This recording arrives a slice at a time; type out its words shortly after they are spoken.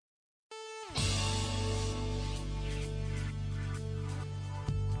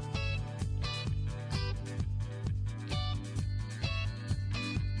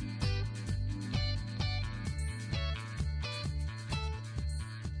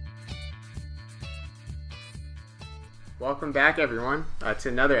Welcome back, everyone, to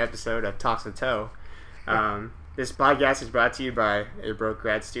another episode of Talks with Toe. This podcast is brought to you by a broke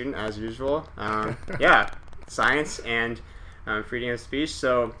grad student, as usual. Science and freedom of speech.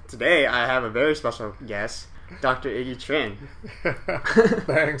 So today I have a very special guest, Dr. Trinh.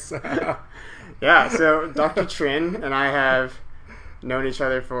 Thanks. So Dr. Trinh and I have known each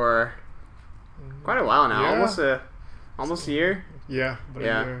other for quite a while now, almost a year. A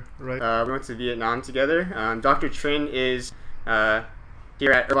year, right. We went to Vietnam together. Dr. Trinh is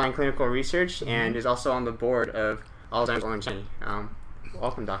here at Irvine Clinical Research and is also on the board of Alzheimer's Orange.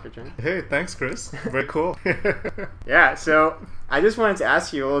 Welcome, Dr. Trinh. Hey, thanks, Chris. Very cool. So I just wanted to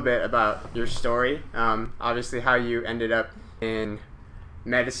ask you a little bit about your story. Obviously, how you ended up in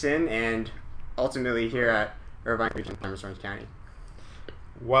medicine and ultimately here at Irvine Region, Orange County.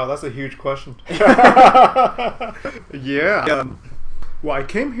 Wow, that's a huge question. Well, I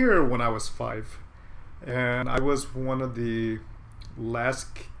came here when I was 5, and I was one of the last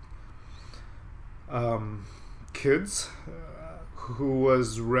kids who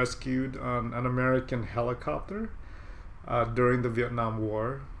was rescued on an American helicopter during the Vietnam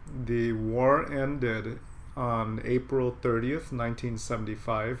War. The war ended on April 30th,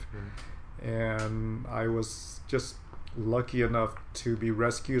 1975, and I was just lucky enough to be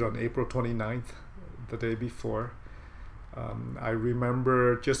rescued on April 29th, the day before. I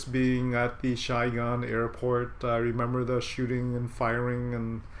remember just being at the Saigon airport. I remember the shooting and firing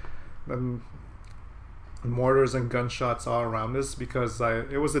and mortars and gunshots all around us because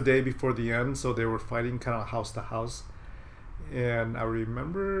it was the day before the end, so they were fighting kind of house to house. And I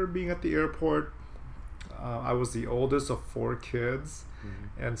remember being at the airport. I was the oldest of 4 kids.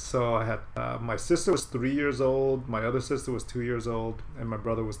 And so I had my sister was 3 years old, my other sister was 2 years old, and my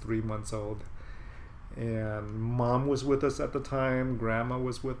brother was 3 months old. And mom was with us at the time, grandma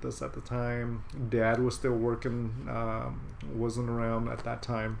was with us at the time, dad was still working, wasn't around at that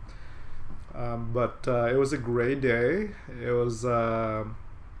time. But it was a great day. It was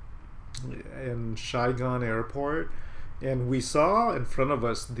in Saigon airport, and we saw in front of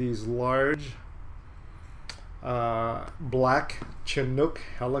us these large black Chinook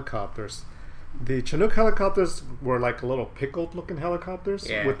helicopters. The Chinook helicopters were like little pickled looking helicopters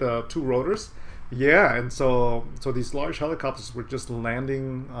with 2 rotors. And so these large helicopters were just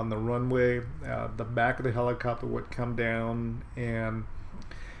landing on the runway. The back of the helicopter would come down, and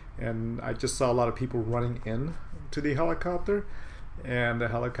I just saw a lot of people running in to the helicopter, and the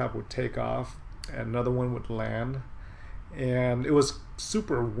helicopter would take off, and another one would land. And it was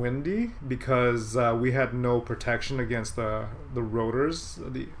super windy because we had no protection against the rotors,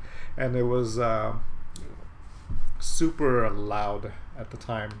 and it was super loud at the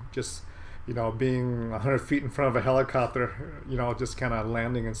time. Just being 100 feet in front of a helicopter, just kind of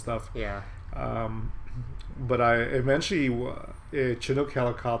landing and stuff. But eventually a Chinook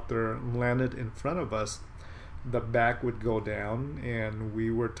helicopter landed in front of us. The back would go down, and we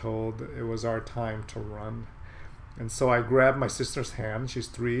were told it was our time to run. And so I grabbed my sister's hand. She's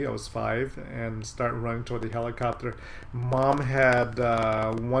 3, I was 5, and started running toward the helicopter. Mom had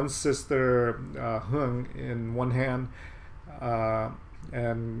one sister hung in one hand,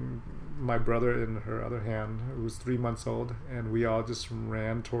 and my brother in her other hand, who was 3 months old, and we all just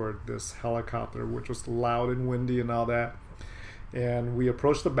ran toward this helicopter, which was loud and windy and all that. And we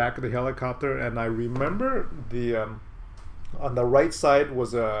approached the back of the helicopter, and I remember on the right side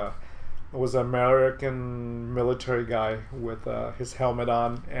was an American military guy with his helmet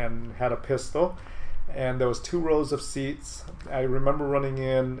on and had a pistol, and there was 2 rows of seats. I remember running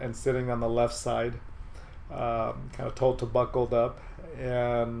in and sitting on the left side, kind of told to buckle up,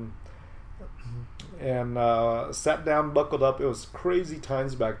 and sat down, buckled up. It was crazy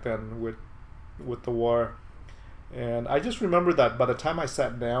times back then with the war, and I just remember that by the time I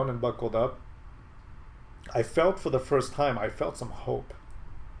sat down and buckled up, I felt for the first time some hope.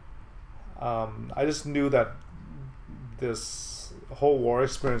 I just knew that this whole war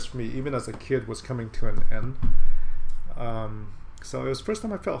experience for me, even as a kid, was coming to an end. So it was the first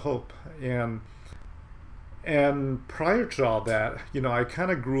time I felt hope. And prior to all that, I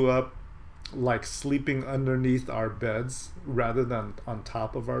kind of grew up like sleeping underneath our beds rather than on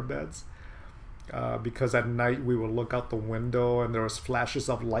top of our beds. Because at night we would look out the window and there was flashes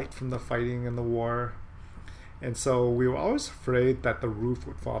of light from the fighting in the war. And so we were always afraid that the roof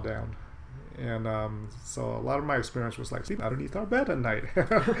would fall down. And so a lot of my experience was like sleeping underneath our bed at night.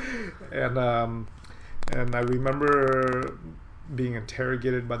 And I remember being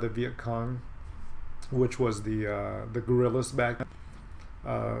interrogated by the Viet Cong, which was the guerrillas back then.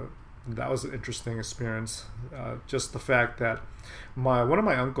 that was an interesting experience. Just the fact that one of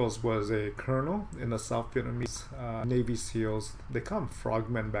my uncles was a colonel in the South Vietnamese Navy SEALs. They called them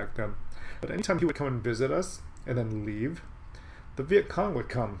frogmen back then. But anytime he would come and visit us and then leave, the Viet Cong would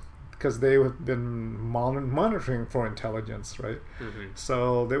come because they had been monitoring for intelligence, right?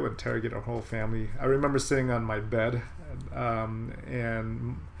 So they would interrogate our whole family. I remember sitting on my bed,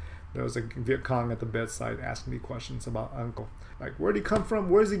 and there was a Viet Cong at the bedside asking me questions about Uncle. Like, where'd he come from?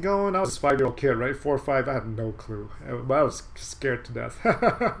 Where's he going? I was a 5-year-old kid, right? 4 or 5. I had no clue. But I was scared to death.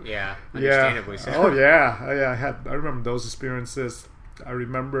 Yeah, understandably so. Oh, yeah. I remember those experiences. I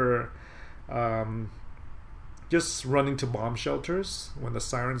remember just running to bomb shelters when the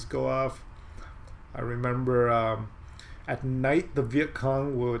sirens go off. I remember at night the Viet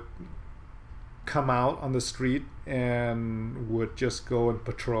Cong would come out on the street and would just go and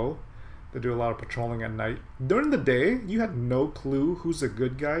patrol. They do a lot of patrolling at night. During the day, you had no clue who's a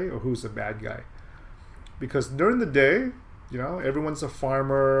good guy or who's a bad guy. Because during the day, everyone's a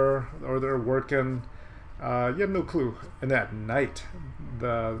farmer or they're working. You had no clue. And at night,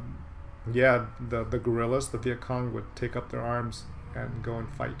 the guerrillas, the Viet Cong, would take up their arms and go and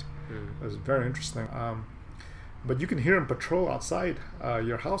fight. It was very interesting. But you can hear them patrol outside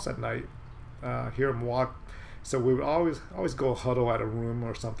your house at night. Hear them walk. So we would always go huddle at a room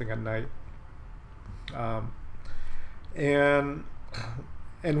or something at night. And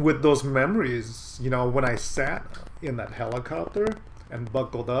with those memories, when I sat in that helicopter and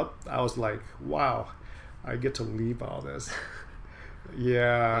buckled up, I was like, wow, I get to leave all this.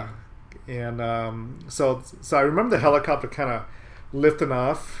 Yeah. And so I remember the helicopter kind of lifting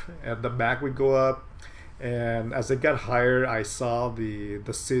off, and the back would go up. And as it got higher, I saw the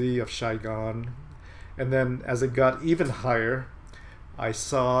city of Saigon. And then as it got even higher, I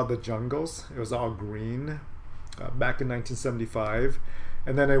saw the jungles. It was all green back in 1975.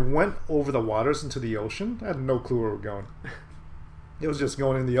 And then I went over the waters into the ocean. I had no clue where we were going. It was just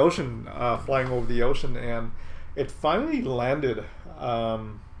going in the ocean, flying over the ocean. And it finally landed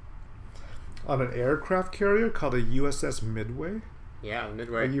on an aircraft carrier called the USS Midway. Yeah, the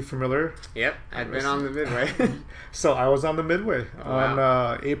Midway. Are you familiar? Yep, I've been on the Midway. So I was on the Midway Wow.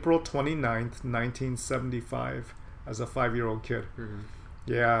 on April 29th, 1975, as a 5-year-old kid.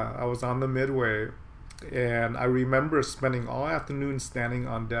 Yeah, I was on the Midway, and I remember spending all afternoon standing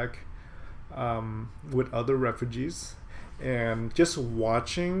on deck with other refugees and just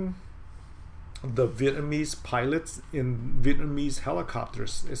watching the Vietnamese pilots in Vietnamese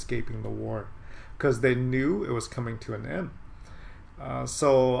helicopters escaping the war because they knew it was coming to an end.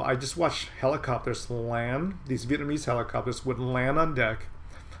 So I just watched helicopters land. These Vietnamese helicopters would land on deck.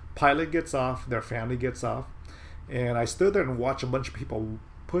 Pilot gets off, their family gets off, and I stood there and watched a bunch of people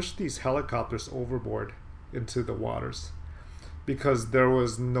push these helicopters overboard into the waters because there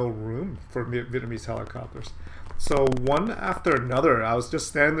was no room for Vietnamese helicopters. So one after another, I was just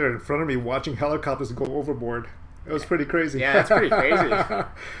standing there in front of me watching helicopters go overboard. It was pretty crazy. Yeah, it's pretty crazy.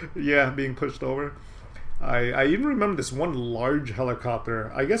 Yeah, being pushed over. I even remember this one large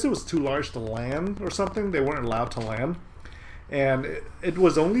helicopter. I guess it was too large to land or something. They weren't allowed to land. And it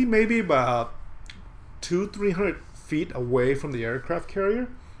was only maybe about 200-300 feet away from the aircraft carrier.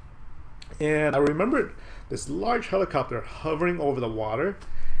 And I remember this large helicopter hovering over the water.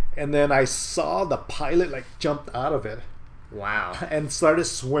 And then I saw the pilot jumped out of it. Wow. And started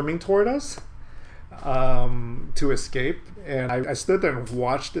swimming toward us to escape. And I stood there and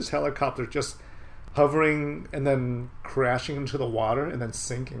watched this helicopter just hovering and then crashing into the water and then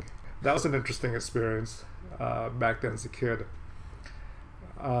sinking. That was an interesting experience back then as a kid.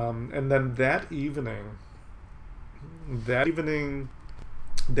 And then that evening,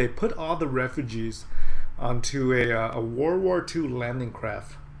 they put all the refugees onto a World War II landing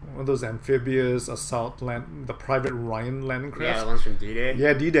craft. One of those amphibious the Private Ryan landing crafts. Yeah, the ones from D-Day.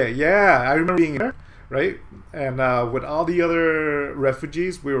 Yeah, D-Day. Yeah, I remember being there. Right, and with all the other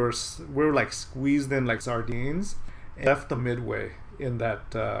refugees, we were squeezed in like sardines. And left the Midway in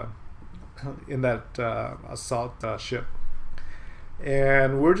that assault ship,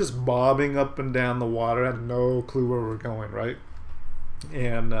 and we're just bobbing up and down the water. I had no clue where we were going. Right,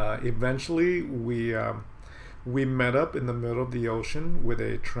 and eventually we met up in the middle of the ocean with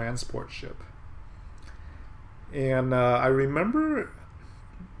a transport ship, and I remember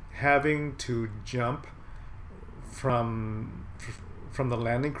having to jump from the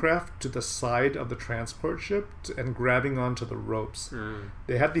landing craft to the side of the transport ship and grabbing onto the ropes.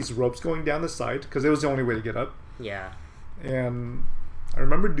 They had these ropes going down the side because it was the only way to get up. Yeah. And I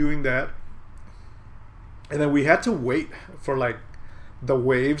remember doing that. And then we had to wait for the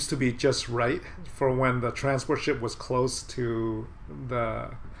waves to be just right for when the transport ship was close to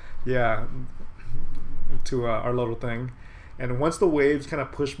yeah, to our little thing. And once the waves kind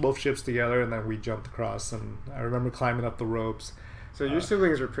of pushed both ships together, and then we jumped across, and I remember climbing up the ropes. So your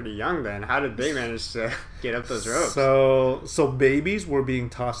siblings were pretty young then. How did they manage to get up those ropes? So babies were being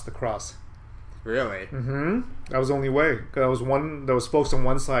tossed across. Really? Mm-hmm. That was the only way. There was folks on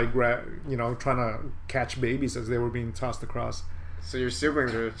one side, trying to catch babies as they were being tossed across. So your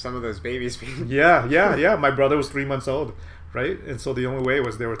siblings were some of those babies being... Yeah. My brother was 3 months old, right? And so the only way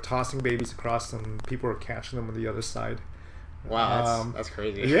was they were tossing babies across, and people were catching them on the other side. Wow, that's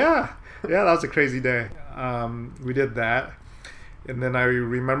crazy. Yeah, that was a crazy day. We did that. And then I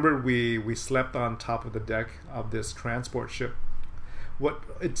remember we slept on top of the deck of this transport ship.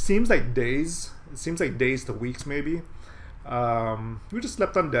 It seems like days to weeks maybe. We just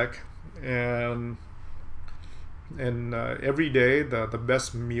slept on deck, and every day the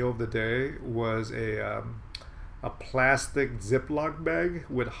best meal of the day was a plastic Ziploc bag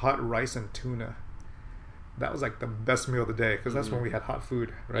with hot rice and tuna. That was like the best meal of the day, because that's when we had hot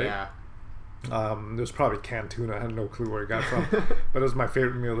food, right? Yeah. There was probably canned tuna. I had no clue where it got from, but it was my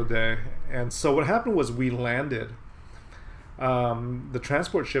favorite meal of the day. And so what happened was we landed. The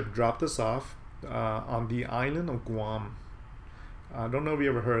transport ship dropped us off on the island of Guam. I don't know if you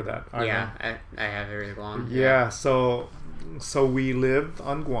ever heard of that island. Yeah, I have heard of Guam. Yeah, so we lived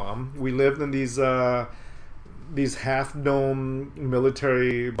on Guam. We lived in these half-dome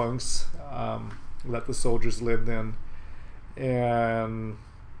military bunks that the soldiers lived in, and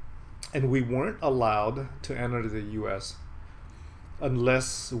we weren't allowed to enter the U.S.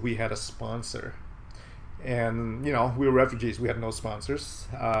 unless we had a sponsor. And, we were refugees. We had no sponsors.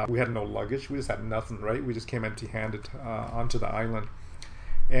 We had no luggage. We just had nothing, right? We just came empty-handed onto the island.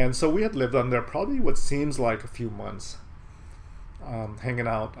 And so we had lived on there probably what seems like a few months, hanging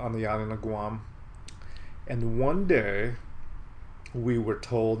out on the island of Guam. And one day, we were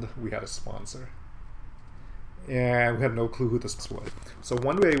told we had a sponsor. And we had no clue who the sponsor was. So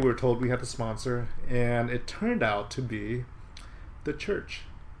one day we were told we had a sponsor, and it turned out to be the church.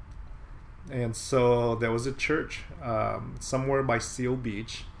 And so there was a church somewhere by Seal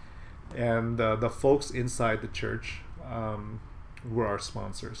Beach, and the folks inside the church were our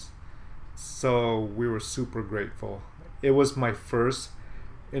sponsors. So we were super grateful. It was my first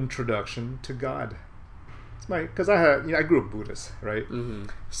introduction to God. Because I grew up Buddhist, right? Mm-hmm.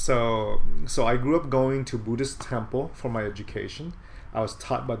 So I grew up going to Buddhist temple for my education. I was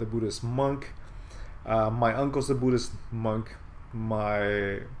taught by the Buddhist monk. My uncle's a Buddhist monk.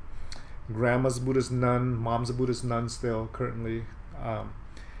 My grandma's a Buddhist nun. Mom's a Buddhist nun still, currently.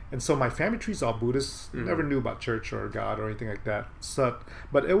 And so my family tree's all Buddhist. Mm-hmm. Never knew about church or God or anything like that.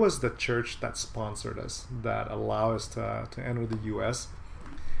 But it was the church that sponsored us, that allowed us to enter the U.S.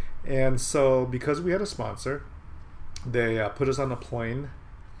 And so because we had a sponsor, they put us on a plane,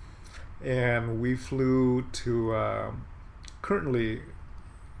 and we flew to currently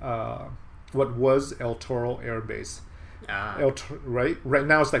what was El Toro Air Base. Right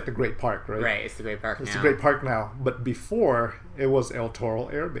now it's like the Great Park, right? Right, it's the Great Park now. It's the Great Park now, but before it was El Toro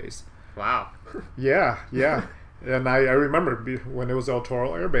Air Base. Wow. Yeah. And I remember when it was El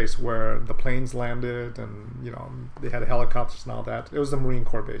Toro Air Base, where the planes landed, and they had helicopters and all that. It was the Marine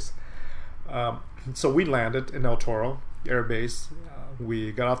Corps base. So we landed in El Toro Air Base.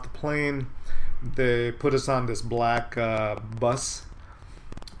 We got off the plane. They put us on this black bus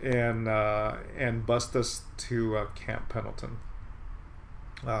and bussed us to Camp Pendleton,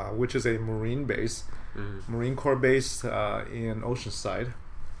 which is a Marine base, Marine Corps base in Oceanside.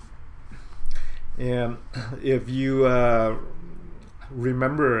 And if you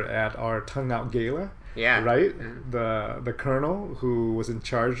remember at our Tongue Out Gala, right, the colonel who was in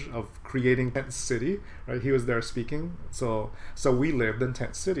charge of creating Tent City, right, he was there speaking. So we lived in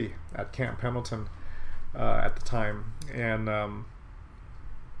Tent City at Camp Pendleton at the time, and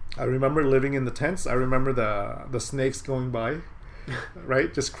I remember living in the tents. I remember the snakes going by,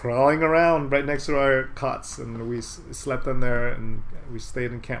 right, just crawling around right next to our cots, and we slept in there, and we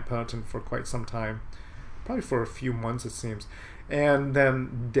stayed in Camp Pendleton for quite some time, probably for a few months it seems. And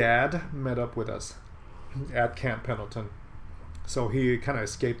then Dad met up with us at Camp Pendleton, so he kind of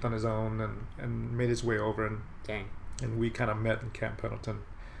escaped on his own and made his way over, and we kind of met in Camp Pendleton.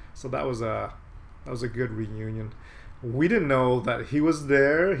 So that was a good reunion. We didn't know that he was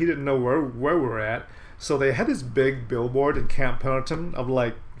there. He didn't know where we were at. So they had this big billboard in Camp Pendleton of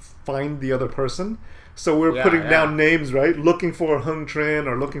like, find the other person. So we were putting down names, right? Looking for Hung Trin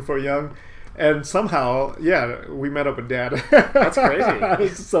or looking for Young. And somehow, we met up with Dad. That's crazy.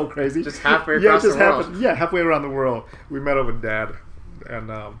 It's so crazy. Just halfway across the world. Halfway around the world. We met up with Dad. And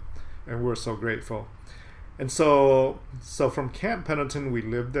we were so grateful. And so from Camp Pendleton, we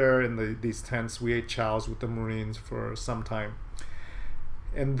lived there in these tents. We ate chows with the Marines for some time.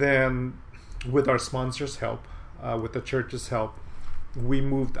 And then with our sponsors' help, with the church's help, we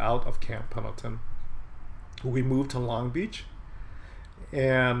moved out of Camp Pendleton. We moved to Long Beach,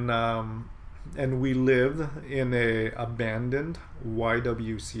 and we lived in a abandoned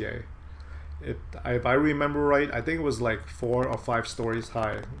YWCA. If I remember right, I think it was like 4 or 5 stories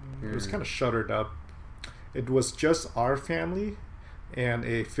high. It was kind of shuttered up. It was just our family and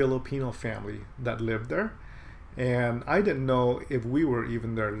a Filipino family that lived there. And I didn't know if we were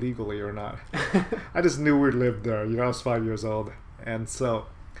even there legally or not. I just knew we lived there. I was 5 years old. And so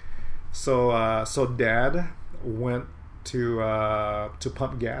Dad went to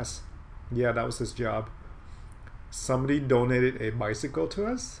pump gas. Yeah, that was his job. Somebody donated a bicycle to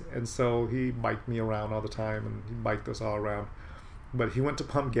us, and so he biked me around all the time, and he biked us all around. But he went to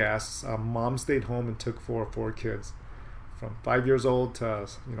pump gas. Mom stayed home and took four kids, from 5 years old to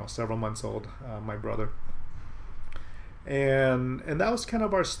several months old. My brother, and that was kind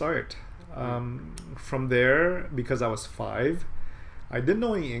of our start. From there, because I was 5, I didn't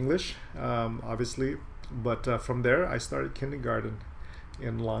know any English, obviously, but from there I started kindergarten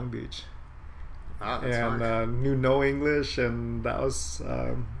in Long Beach. Wow, that's fun. Knew no English, and that was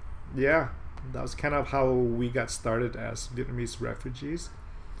that was kind of how we got started as Vietnamese refugees.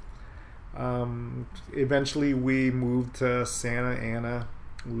 Eventually we moved to Santa Ana,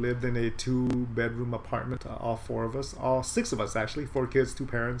 lived in a 2-bedroom apartment, all 6 of us actually, 4 kids, 2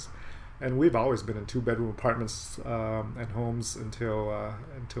 parents, and we've always been in 2-bedroom apartments and homes until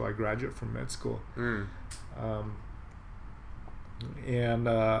I graduated from med school.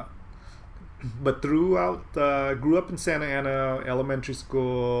 But throughout, grew up in Santa Ana, elementary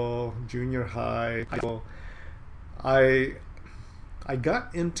school, junior high school. I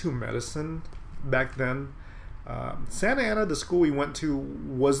got into medicine back then. Santa Ana, the school we went to,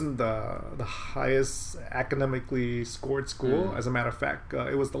 wasn't the highest academically scored school. As a matter of fact,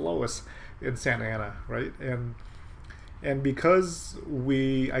 it was the lowest in Santa Ana, right? And because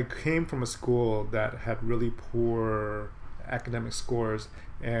I came from a school that had really poor academic scores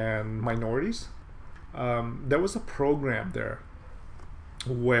and minorities, there was a program there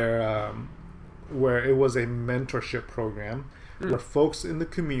where it was a mentorship program where folks in the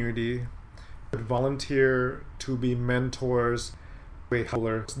community would volunteer to be mentors to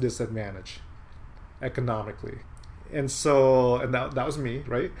a disadvantage economically. And that was me,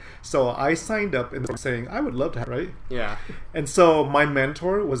 right? So I signed up and saying I would love to have, right? Yeah. And so my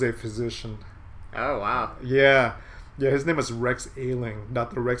mentor was a physician. Oh, wow. Yeah, his name was Rex Ailing,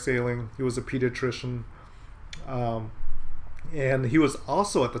 Dr. Rex Ailing. He was a pediatrician. And he was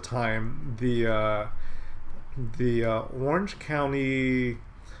also at the time the Orange County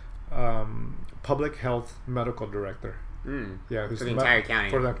public health medical director. Yeah, for the entire county.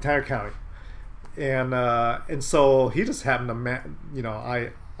 For the entire county. And so he just happened to,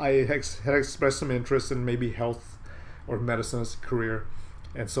 I had expressed some interest in maybe health or medicine as a career,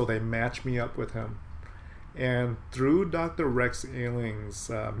 and so they matched me up with him. And through Dr. Rex Ailing's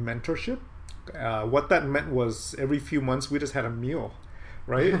mentorship, what that meant was every few months we just had a meal,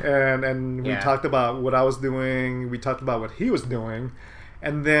 right? and we talked about what I was doing, we talked about what he was doing,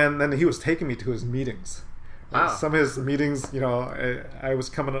 and then he was taking me to his meetings. Wow. Some of his meetings, I was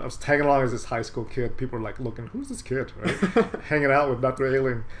tagging along as this high school kid. People were like looking, who's this kid, right? Hanging out with Dr.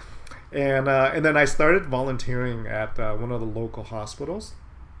 Ailing. And then I started volunteering at one of the local hospitals.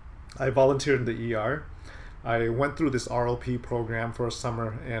 I volunteered in the ER. I went through this ROP program for a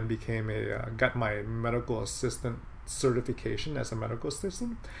summer and got my medical assistant certification as a medical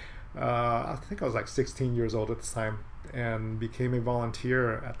assistant. I think I was like 16 years old at the time, and became a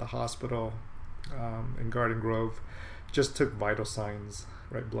volunteer at the hospital in Garden Grove. Just took vital signs,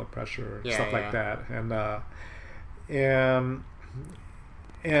 right, blood pressure, stuff like that,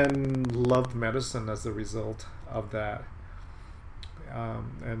 and loved medicine as a result of that,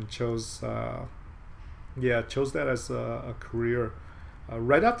 and chose that as a career.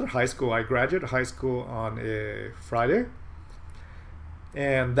 Right after high school, I graduated high school on a Friday,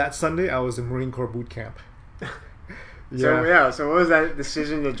 and that Sunday I was in Marine Corps boot camp. So what was that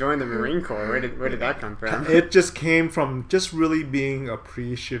decision to join the Marine Corps? Where did that come from? It just came from just really being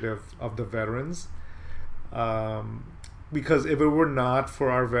appreciative of the veterans, because if it were not for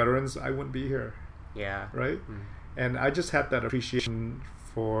our veterans, I wouldn't be here. Yeah. Right? And I just had that appreciation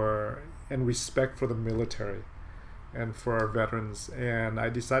for and respect for the military and for our veterans, and I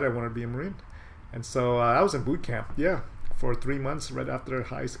decided I wanted to be a Marine. And so I was in boot camp, for 3 months right after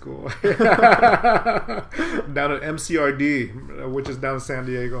high school. Down at MCRD, which is down in San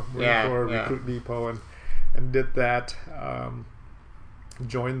Diego, Marine Corps Recruit Depot. and did that.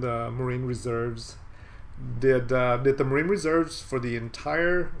 Joined the Marine Reserves. Did the Marine Reserves for the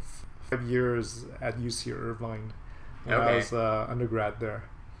entire 5 years at UC Irvine. When I was undergrad there.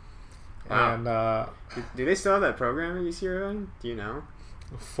 Wow. And do they still have that program at UC Irvine? Do you know?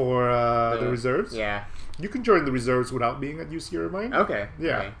 For the reserves? Yeah. You can join the reserves without being at UC Irvine. Okay.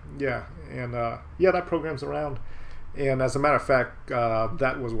 Yeah. Okay. Yeah. And that program's around. And as a matter of fact,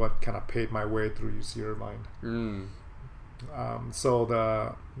 that was what kind of paid my way through UC Irvine.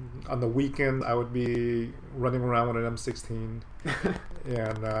 So on the weekend, I would be running around with an M16,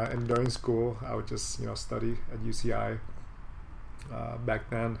 and during school, I would just study at UCI. Back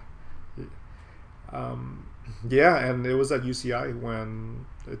then, and it was at UCI when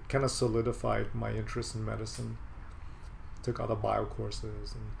it kind of solidified my interest in medicine. Took all the bio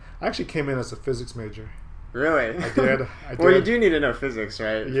courses, and I actually came in as a physics major. Really? I did. Well, you do need to know physics,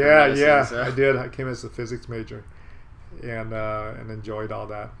 right? Yeah, medicine, so. I did. I came as a physics major, and enjoyed all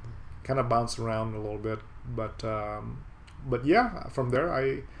that. Kind of bounced around a little bit, but yeah, from there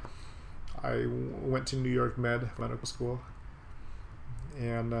I went to New York Medical School,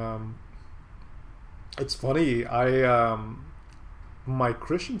 and it's funny. My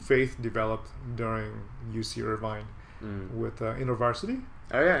Christian faith developed during UC Irvine with InterVarsity.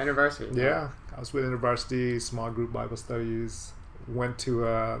 Oh yeah, InterVarsity. Yeah, I was with InterVarsity, small group Bible studies. Went to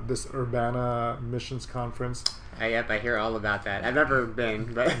this Urbana missions conference. Yep, I hear all about that. I've never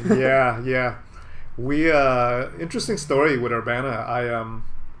been, but yeah. We interesting story with Urbana. I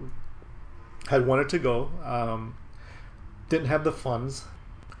had wanted to go, didn't have the funds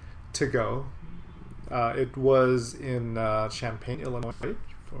to go. It was in Champaign, Illinois.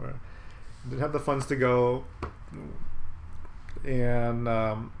 Didn't have the funds to go, and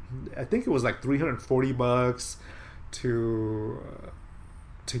I think it was like $340 to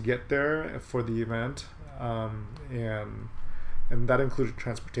get there for the event, and that included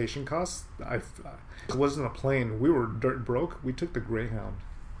transportation costs. It wasn't a plane. We were dirt broke. We took the Greyhound.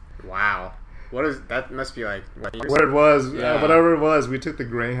 Wow. What is that? Must be like what it was, whatever it was. We took the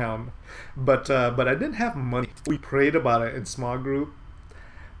Greyhound, but I didn't have money. We prayed about it in small group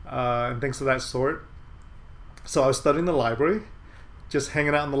and things of that sort. So I was studying the library, just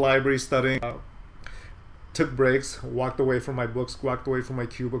hanging out in the library studying. Took breaks, walked away from my books, walked away from my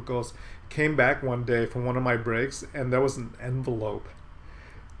cubicles. Came back one day from one of my breaks, and there was an envelope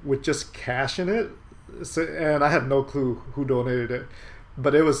with just cash in it. So, and I had no clue who donated it.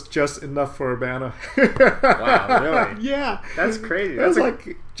 But it was just enough for Urbana. Wow, really? Yeah. That's crazy. It was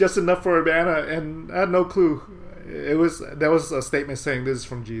like just enough for Urbana, and I had no clue. There was a statement saying this is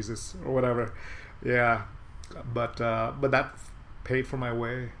from Jesus or whatever. Yeah. But that paid for my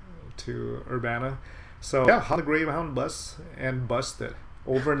way to Urbana. So yeah, on the Greyhound bus and busted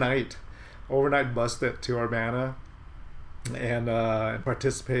overnight. Overnight busted to Urbana and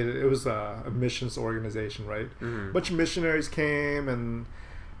participated. It was a missions organization, right? A bunch of missionaries came,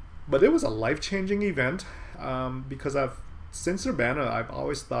 but it was a life-changing event because since Urbana, I've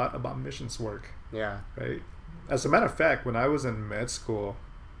always thought about missions work. Yeah. Right. As a matter of fact, when I was in med school,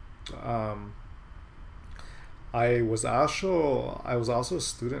 I was also a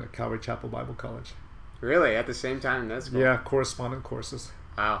student at Calvary Chapel Bible College. Really? At the same time in med school? Yeah, correspondence courses.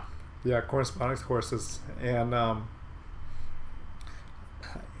 Wow. Yeah, correspondence courses, and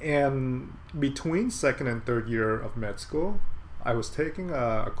between second and third year of med school, I was taking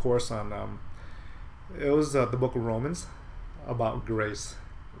a course on it was the book of Romans about grace,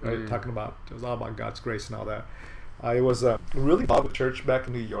 right? Talking about it was all about God's grace and all that. I was really involved with church back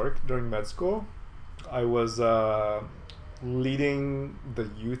in New York during med school. I was leading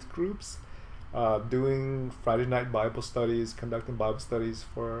the youth groups, doing Friday night Bible studies, conducting Bible studies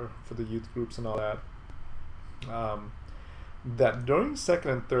for the youth groups and all that. That during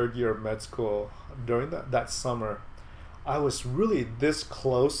second and third year of med school, during that summer, I was really this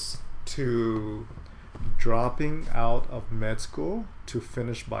close to dropping out of med school to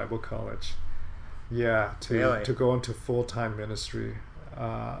finish Bible college. Yeah, to go into full-time ministry.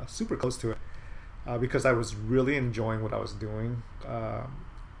 Super close to it. Because I was really enjoying what I was doing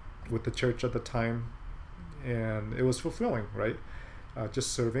with the church at the time, and it was fulfilling, right?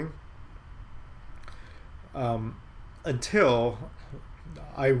 Just serving. Until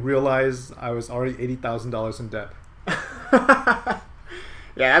I realized I was already $80,000 in debt.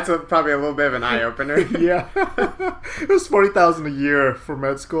 Yeah, that's probably a little bit of an eye-opener. Yeah. It was $40,000 a year for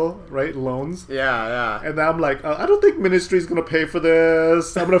med school, right? Loans. Yeah. And I'm like, I don't think ministry is going to pay for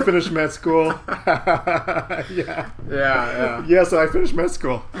this. I'm going to finish med school. Yeah, so I finished med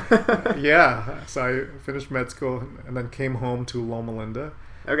school. Yeah, so I finished med school and then came home to Loma Linda.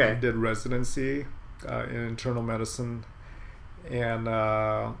 Okay. Did residency in internal medicine, and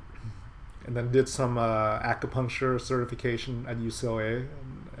then did some acupuncture certification at UCLA,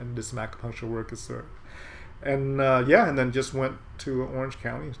 and did some acupuncture work and and then just went to Orange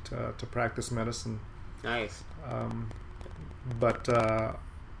County to practice medicine. Nice. But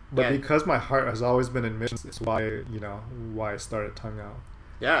because my heart has always been in missions, it's why I started Tongue Out.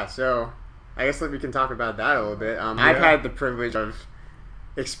 Yeah, so I guess we can talk about that a little bit. I've had the privilege of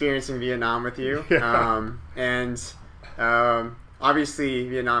experiencing Vietnam with you, and obviously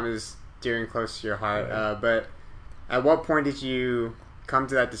Vietnam is dear and close to your heart. But at what point did you come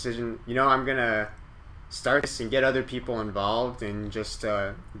to that decision? I'm gonna start this and get other people involved, and just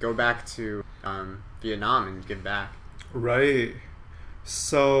go back to Vietnam and give back. Right.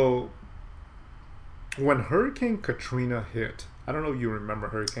 So when Hurricane Katrina hit, I don't know if you remember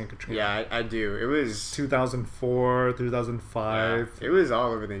Hurricane Katrina. Yeah, I do. It was 2004, 2005. Yeah, it was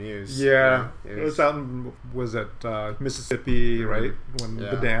all over the news. Yeah, it was out in, Mississippi, right? When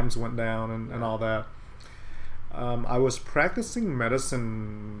the dams went down and all that. I was practicing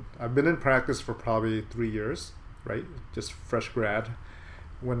medicine. I've been in practice for probably 3 years, right? Just fresh grad.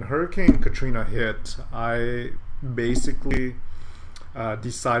 When Hurricane Katrina hit, I basically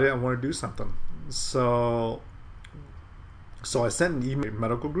decided I want to do something. So I sent an email to a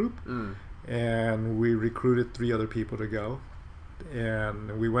medical group, and we recruited 3 other people to go.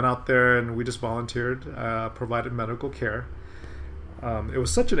 And we went out there and we just volunteered, provided medical care. It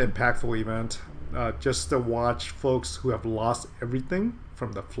was such an impactful event, just to watch folks who have lost everything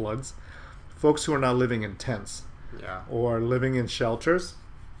from the floods, folks who are now living in tents or living in shelters,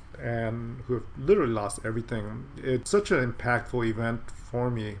 and who have literally lost everything. It's such an impactful event for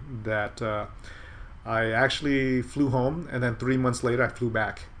me that I actually flew home, and then 3 months later I flew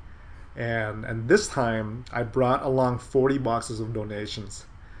back. And this time I brought along 40 boxes of donations.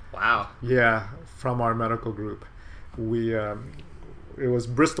 Wow. Yeah, from our medical group. It was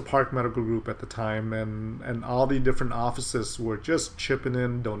Bristol Park Medical Group at the time, and all the different offices were just chipping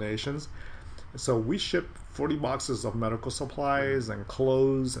in donations. So we shipped 40 boxes of medical supplies and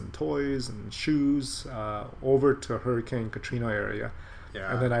clothes and toys and shoes over to Hurricane Katrina area.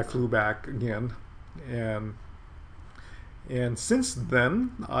 Yeah. And then I flew back again. And since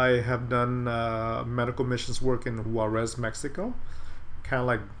then, I have done medical missions work in Juarez, Mexico. Kind of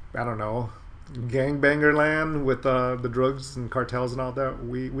like, I don't know, gangbanger land with the drugs and cartels and all that.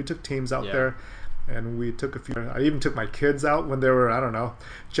 We took teams out there, and we took a few. I even took my kids out when they were, I don't know.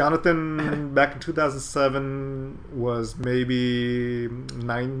 Jonathan, back in 2007, was maybe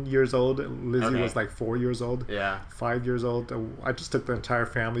 9 years old. Lizzie was like 4 years old. Yeah. 5 years old. I just took the entire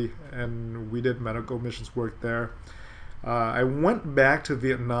family, and we did medical missions work there. I went back to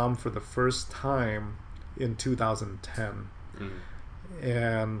Vietnam for the first time in 2010.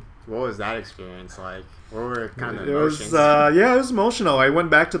 And what was that experience like? What were kind of emotions? It was emotional. I went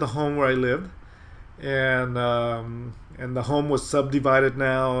back to the home where I lived, and the home was subdivided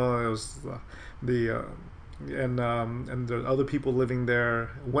now. It was and the other people living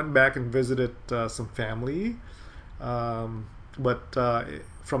there. Went back and visited some family, but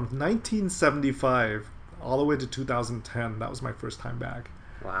from 1975 all the way to 2010, that was my first time back.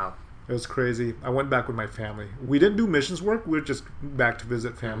 Wow. It was crazy. I went back with my family. We didn't do missions work. We were just back to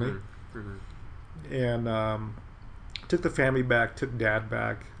visit family. And took the family back, took Dad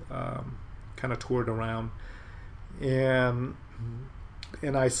back, kind of toured around. And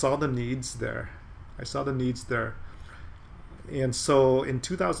I saw the needs there. And so in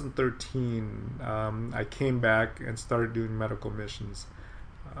 2013, I came back and started doing medical missions.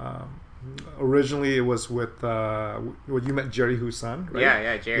 Originally, it was with you met Jerry Husan, right?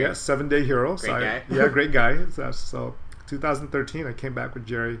 Yeah, Jerry. Yeah, 7 Day Hero. Great guy. Yeah, great guy. So 2013, I came back with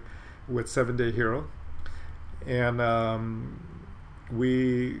Jerry with 7 Day Hero, and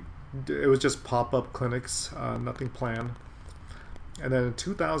it was just pop-up clinics, nothing planned. And then in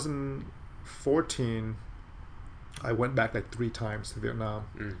 2014, I went back like 3 times to Vietnam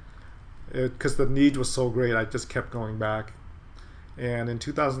because the need was so great. I just kept going back. And in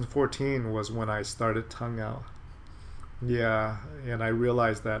 2014 was when I started Tongue Out. Yeah, and I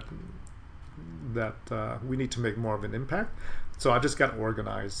realized that we need to make more of an impact. So I just got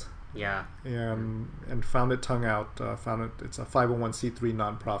organized. Yeah. And founded Tongue Out. It's a 501c3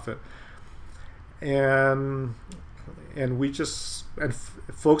 nonprofit. And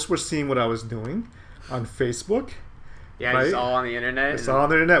folks were seeing what I was doing on Facebook. Yeah, right? It's all on the internet. It's all on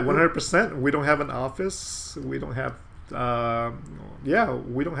the internet, 100%. We don't have an office. We don't have we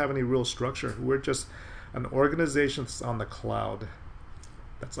don't have any real structure. We're just an organization that's on the cloud.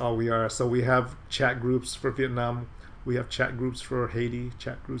 That's all we are. So we have chat groups for Vietnam. We have chat groups for Haiti,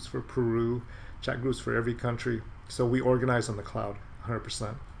 chat groups for Peru, chat groups for every country. So we organize on the cloud,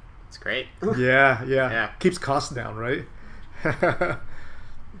 100%. It's great. Yeah. Keeps costs down, right?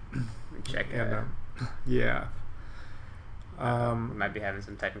 Check it. And yeah. We might be having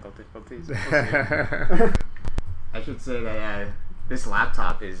some technical difficulties. I should say that this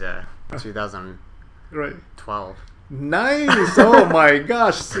laptop is 2012. Nice. Oh my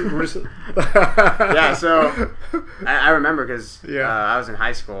gosh. Yeah, so I remember because I was in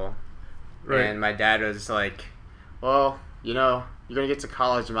high school, and my dad was like, well, you know, you're going to get to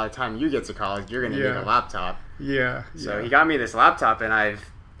college, and by the time you get to college, you're going to need a laptop. Yeah. So he got me this laptop, and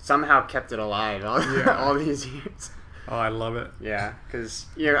I've somehow kept it alive all these years. Oh, I love it. Yeah, because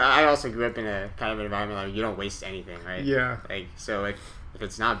I also grew up in a kind of an environment where you don't waste anything, right? Yeah. Like, so if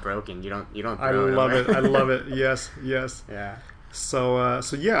it's not broken, you don't throw I love it. I love it. Yes. Yeah. So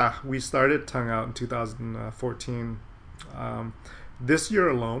yeah, we started Tongue Out in 2014. This year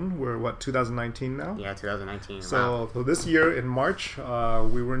alone, we're 2019 now? Yeah, 2019. So this year in March,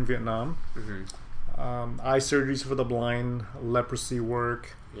 we were in Vietnam. Mm-hmm. Eye surgeries for the blind, leprosy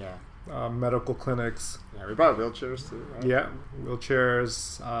work. Yeah. Medical clinics. Yeah, we brought wheelchairs too, right? Yeah,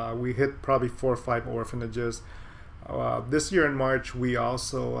 wheelchairs. We hit probably 4 or 5 orphanages. This year in March, we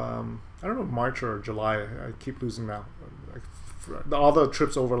also, I don't know, March or July, I keep losing now. All the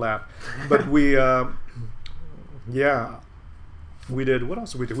trips overlap. But we did, what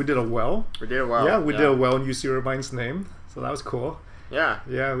else did we do? We did a well. We did a well. Yeah, we did a well in UC Irvine's name. So that was cool. Yeah.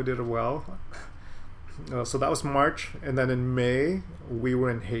 Yeah, we did a well. So that was March, and then in May we were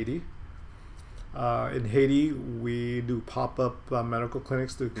in Haiti. In Haiti, we do pop-up medical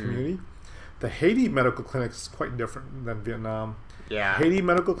clinics to the community. The Haiti medical clinic is quite different than Vietnam. Yeah. Haiti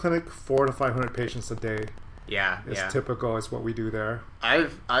medical clinic, 400 to 500 patients a day. Yeah. It's typical. It's what we do there.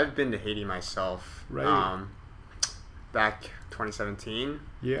 I've been to Haiti myself. Right. Back 2017.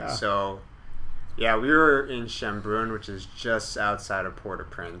 Yeah. So, yeah, we were in Chambron, which is just outside of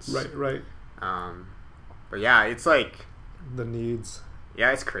Port-au-Prince. Right. But yeah, it's like the needs.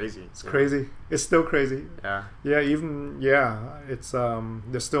 Yeah, it's crazy. It's crazy. It's still crazy. Yeah. Yeah, it's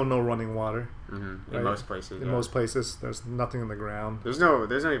there's still no running water. Mm-hmm. In most places. In most places, there's nothing in the ground. There's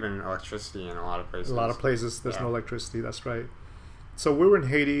not even electricity in a lot of places. A lot of places, there's no electricity. That's right. So we were in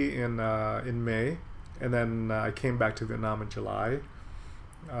Haiti in May, and then I came back to Vietnam in July.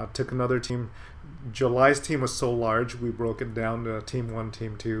 Took another team. July's team was so large, we broke it down to Team 1,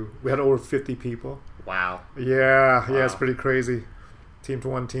 Team 2. We had over 50 people. Wow. Yeah, it's pretty crazy. Team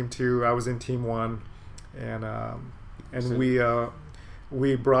 1, Team 2. I was in Team 1, and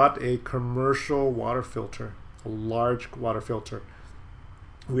we brought a commercial water filter, a large water filter.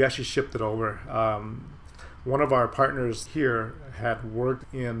 We actually shipped it over. One of our partners here had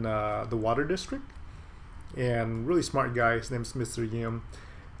worked in the water district, and really smart guy. His name's Mr. Yim,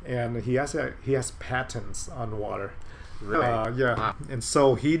 and he has patents on water. Really? Yeah. Wow. And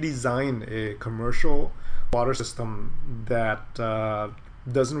so he designed a commercial water system that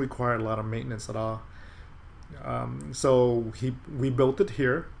doesn't require a lot of maintenance at all. So we built it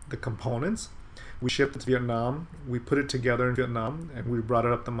here, the components. We shipped it to Vietnam. We put it together in Vietnam, and we brought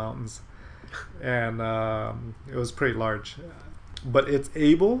it up the mountains. And it was pretty large. But it's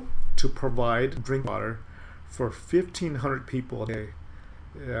able to provide drink water for 1,500 people a day.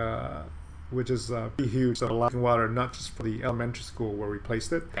 Which is pretty huge. So a lot of water, not just for the elementary school where we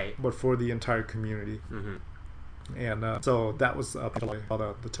placed it, but for the entire community. Mm-hmm. And so that was all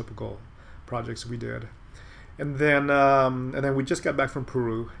the typical projects we did. And then we just got back from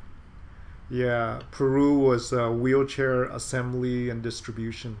Peru. Yeah, Peru was wheelchair assembly and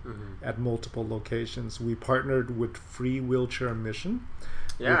distribution at multiple locations. We partnered with Free Wheelchair Mission,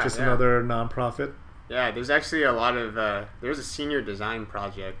 which is another nonprofit. Yeah, there's actually a lot of there's a senior design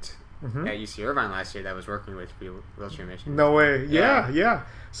project at UC Irvine last year that was working with Free Wheelchair Mission. No way. Yeah.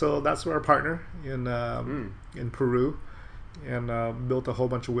 So that's our partner in Peru, and built a whole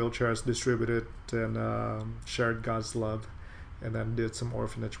bunch of wheelchairs, distributed and shared God's love, and then did some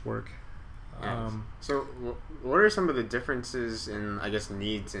orphanage work. Nice. So what are some of the differences in, I guess,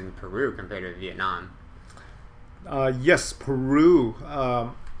 needs in Peru compared to Vietnam? Yes, Peru.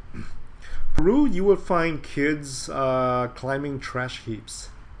 Peru, you will find kids climbing trash heaps.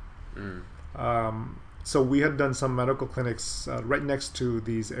 So we had done some medical clinics right next to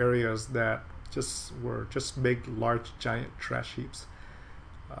these areas that were just big, large, giant trash heaps.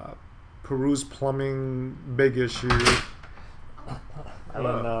 Peru's plumbing, big issue.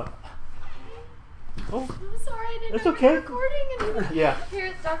 I'm sorry, I didn't It's know okay. you were recording. And Yeah.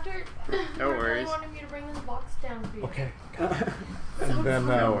 Here, Doctor. No worries. He wanted me to bring this box down for you. Okay. And then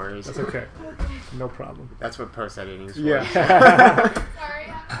No worries. That's okay. No problem. That's what post editing is for. Yeah.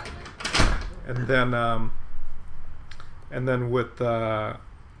 Sorry. and then with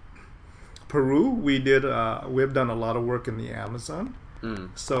Peru, we've done a lot of work in the Amazon.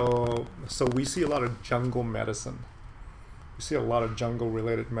 So we see a lot of jungle medicine. We see a lot of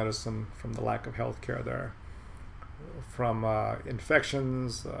jungle-related medicine from the lack of healthcare there, from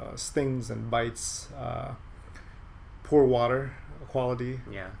infections, stings and bites, poor water quality.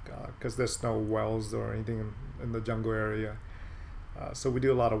 Because there's no wells or anything in the jungle area. So we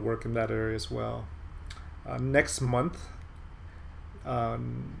do a lot of work in that area as well. Next month,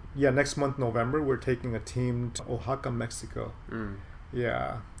 November, we're taking a team to Oaxaca, Mexico.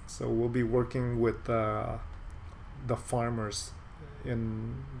 Yeah, so we'll be working with the farmers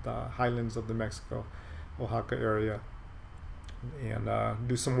in the highlands of the Mexico, Oaxaca area, and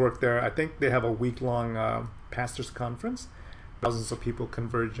do some work there. I think they have a week-long pastors' conference. Thousands of people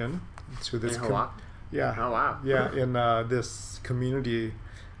converge in to this. In Hawaii? Yeah. Oh wow. Yeah, in this community,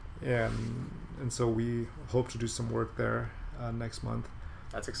 and so we hope to do some work there next month.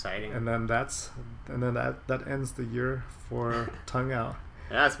 That's exciting. And then that ends the year for Tongue Out.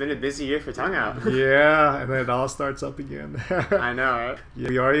 Yeah, it's been a busy year for Tongue Out. Yeah, and then it all starts up again. I know, right? Yeah,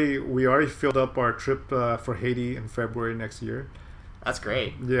 we already filled up our trip for Haiti in February next year. That's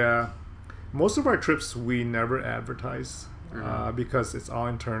great. Yeah, most of our trips we never advertise because it's all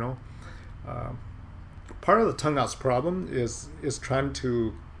internal. Part of the Tongue Out's problem is trying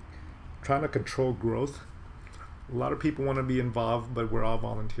to control growth. A lot of people want to be involved, but we're all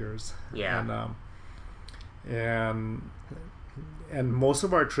volunteers. Yeah. And most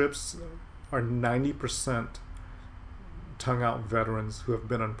of our trips are 90% Tongue Out veterans who have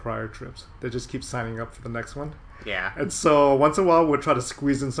been on prior trips. They just keep signing up for the next one. Yeah. And so once in a while we'll try to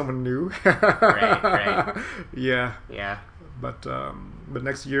squeeze in someone new. Right. Yeah. Yeah. But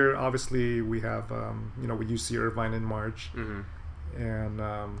next year, obviously, we have with UC Irvine in March, and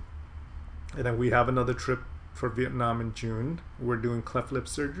then we have another trip for Vietnam in June. We're doing cleft lip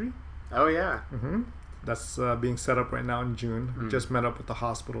surgery. Oh yeah. That's being set up right now in June. We just met up with the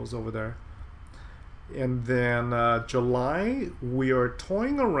hospitals over there. And then July, we are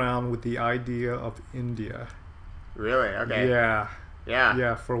toying around with the idea of India. Really? Okay. Yeah. Yeah.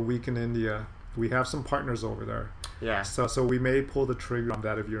 Yeah, for a week in India. We have some partners over there. Yeah. So we may pull the trigger on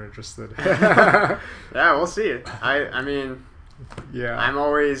that if you're interested. Yeah, we'll see. I mean, yeah, I'm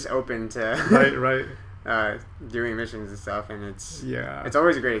always open to right. Doing missions and stuff, and it's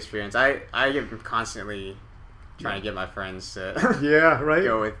always a great experience. I get constantly trying to get my friends to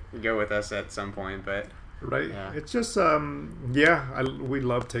go with us at some point, but it's just we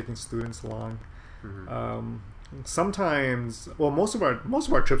love taking students along. Sometimes, most of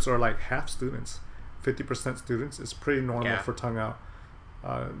our trips are like half students, 50% students. It's pretty normal for Tongue Out.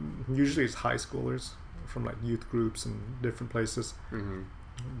 Usually it's high schoolers from like youth groups and different places.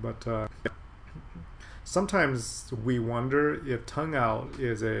 But sometimes we wonder if Tongue Out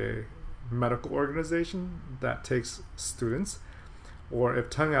is a medical organization that takes students, or if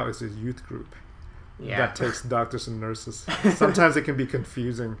Tongue Out is a youth group that takes doctors and nurses. Sometimes it can be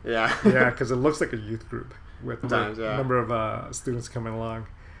confusing. Because it looks like a youth group with a number of students coming along.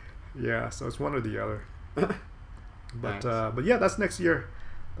 Yeah, so it's one or the other. But that's next year.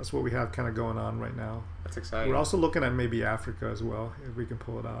 That's what we have kind of going on right now. That's exciting. We're also looking at maybe Africa as well, if we can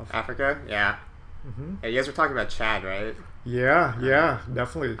pull it off. Africa? Yeah. Yeah, you guys were talking about Chad, right? Yeah,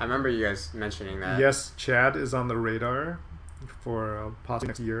 definitely. I remember you guys mentioning that. Yes, Chad is on the radar for possibly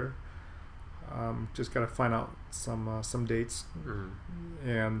next year. Just got to find out some dates.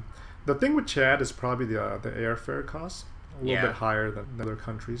 And the thing with Chad is probably the airfare costs a little bit higher than other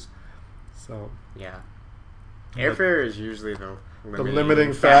countries. So airfare is usually the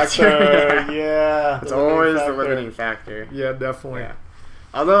limiting factor. It's always the limiting factor. Yeah, definitely. Yeah.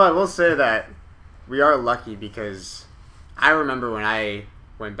 Although I will say that we are lucky, because I remember when I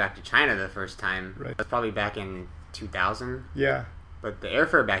went back to China the first time. Right. That's probably back in 2000. Yeah. But the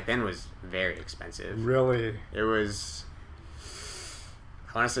airfare back then was very expensive. Really? It was,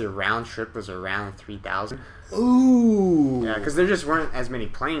 I want to say round trip was around 3,000. Ooh. Yeah, because there just weren't as many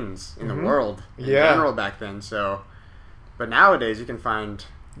planes in the world in general back then. So, but nowadays you can find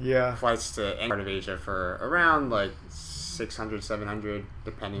flights to any part of Asia for around like 600, 700,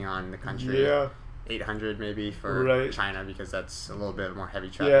 depending on the country. Yeah. 800 maybe for China, because that's a little bit more heavy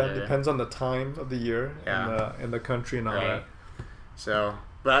traffic. Yeah, it depends on the time of the year and the country and all that. So,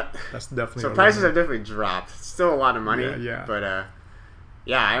 but that's definitely so prices have definitely dropped. It's still a lot of money. But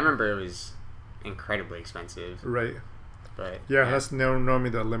I remember it was incredibly expensive. Right. But that's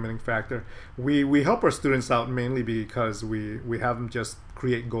normally the limiting factor. We help our students out mainly because we have them just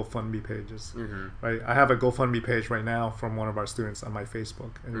create GoFundMe pages. Right. I have a GoFundMe page right now from one of our students on my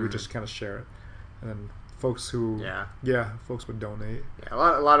Facebook, and we just kind of share it. and then folks who folks would donate. Yeah,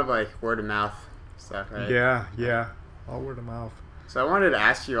 a lot of like word of mouth stuff, right? Yeah, all word of mouth. So I wanted to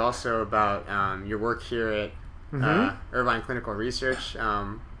ask you also about your work here at Irvine Clinical Research.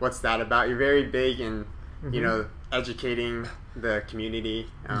 What's that about? You're very big in educating the community.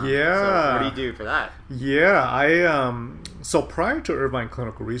 So what do you do for that? Yeah, I so prior to Irvine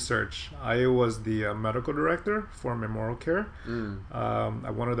Clinical Research, I was the medical director for Memorial Care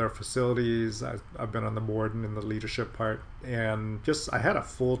at one of their facilities. I've been on the board and in the leadership part, and I had a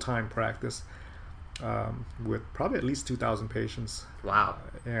full-time practice with probably at least 2,000 patients. Wow,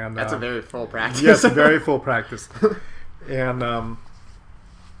 and that's a very full practice. Yes, a very full practice, and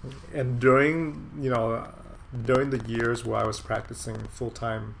during during the years where I was practicing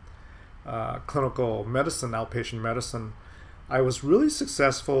full-time clinical medicine, outpatient medicine, I was really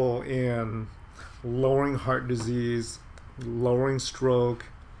successful in lowering heart disease, lowering stroke,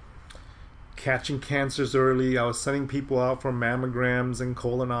 catching cancers early. I was sending people out for mammograms and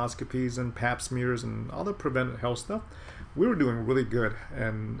colonoscopies and pap smears and all the preventive health stuff. We were doing really good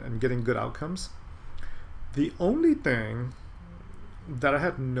and getting good outcomes. The only thing that I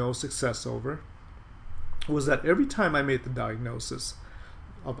had no success over was that every time I made the diagnosis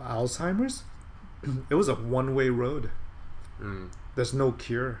of Alzheimer's, it was a one-way road. There's no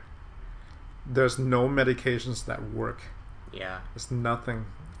cure. There's no medications that work. Yeah. It's nothing.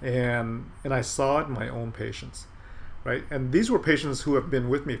 And I saw it in my own patients, right? And these were patients who have been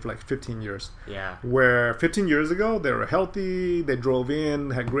with me for like 15 years. Yeah. Where 15 years ago, they were healthy, they drove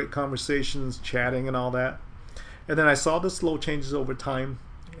in, had great conversations, chatting and all that. And then I saw the slow changes over time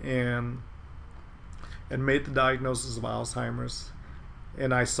and made the diagnosis of Alzheimer's,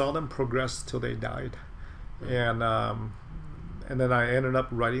 and I saw them progress till they died, and then I ended up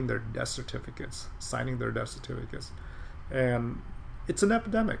writing their death certificates, signing their death certificates, and it's an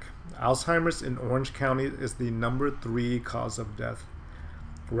epidemic. Alzheimer's in Orange County is the number 3 cause of death,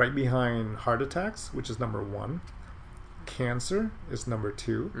 right behind heart attacks, which is number 1. Cancer is number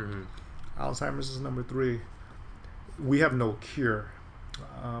 2. Alzheimer's is number 3. We have no cure.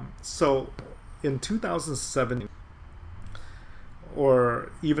 So in 2007,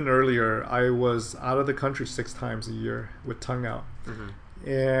 or even earlier, I was out of the country 6 times a year with tongue out.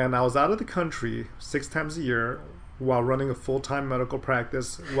 And I was out of the country 6 times a year while running a full-time medical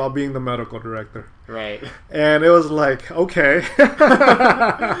practice while being the medical director. Right. And it was like, okay.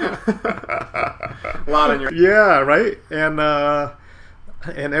 A lot on your... Yeah, right? And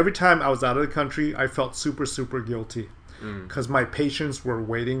every time I was out of the country, I felt super, super guilty because my patients were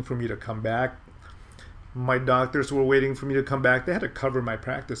waiting for me to come back. My doctors were waiting for me to come back. They had to cover my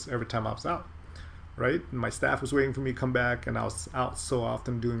practice every time I was out, right? And my staff was waiting for me to come back, and I was out so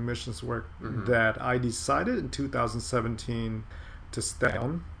often doing missions work that I decided in 2017 to step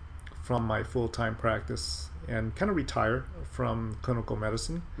down from my full-time practice and kind of retire from clinical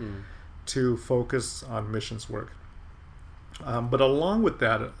medicine to focus on missions work. But along with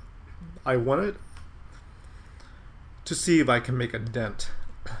that, I wanted to see if I can make a dent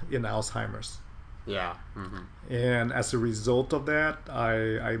in Alzheimer's. Yeah. And as a result of that,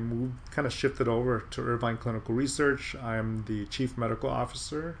 I shifted over to Irvine Clinical Research. I'm the chief medical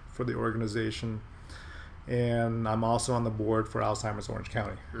officer for the organization, and I'm also on the board for Alzheimer's Orange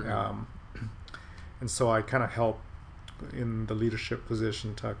County. And so I kind of help in the leadership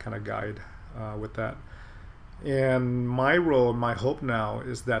position to kind of guide with that. And my role, my hope now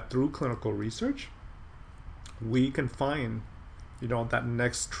is that through clinical research, we can find that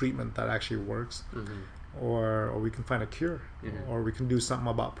next treatment that actually works, or we can find a cure, or we can do something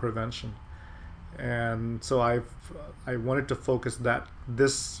about prevention. And so I wanted to focus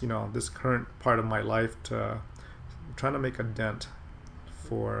this current part of my life to trying to make a dent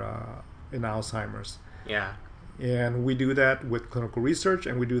in Alzheimer's. Yeah. And we do that with clinical research,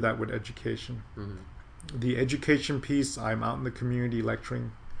 and we do that with education. The education piece, I'm out in the community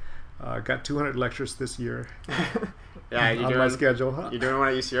lecturing. Got 200 lectures this year. Yeah, on my schedule. You're doing one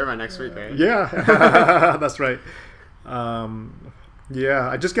at UC Irvine next week, right? Yeah, that's right. Yeah,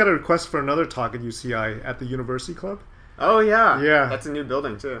 I just got a request for another talk at UCI at the University Club. Oh yeah, yeah, that's a new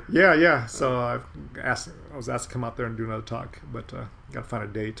building too. Yeah. So I was asked to come out there and do another talk, but got to find a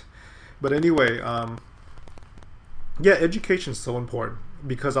date. But anyway, education is so important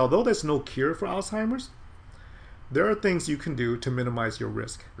because although there's no cure for Alzheimer's, there are things you can do to minimize your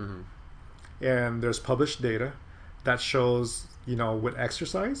risk. And there's published data that shows, with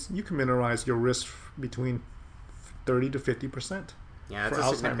exercise, you can minimize your risk between 30 to 50%. Yeah, for that's a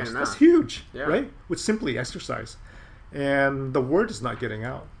Alzheimer's. significant amount. That's huge, Yeah. right? With simply exercise. And the word is not getting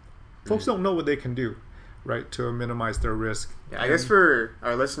out. Folks don't know what they can do. right, to minimize their risk. Yeah, I guess for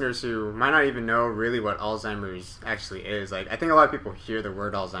our listeners who might not even know really what Alzheimer's actually is, like I think a lot of people hear the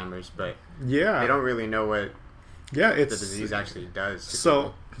word Alzheimer's, but they don't really know what the disease actually does.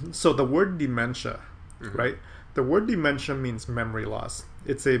 So the word dementia, right? The word dementia means memory loss.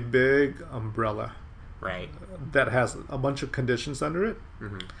 It's a big umbrella, right, that has a bunch of conditions under it.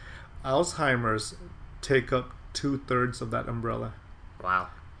 Alzheimer's take up 2/3 of that umbrella. Wow.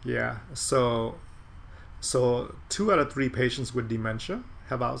 Yeah. So 2 out of 3 patients with dementia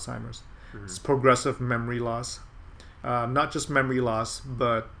have Alzheimer's. It's progressive memory loss. Not just memory loss,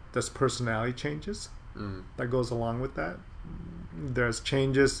 but there's personality changes that goes along with that. There's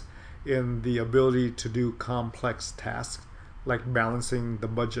changes in the ability to do complex tasks like balancing the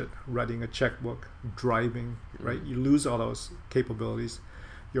budget, writing a checkbook, driving, right? You lose all those capabilities.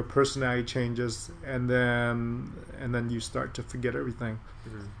 Your personality changes, and then you start to forget everything.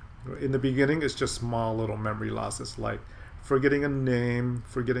 In the beginning, it's just small little memory losses, like forgetting a name,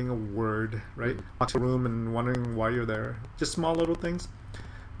 forgetting a word, right? Walk to a room and wondering why you're there. Just small little things.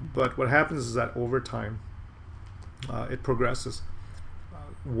 But what happens is that over time, it progresses,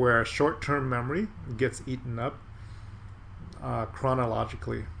 where short-term memory gets eaten up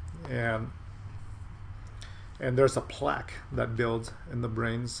chronologically, and there's a plaque that builds in the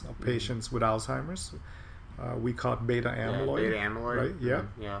brains of patients with Alzheimer's. We call it beta amyloid. Beta amyloid, right?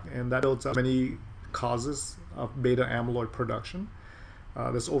 Yeah, and that builds up many causes of beta amyloid production.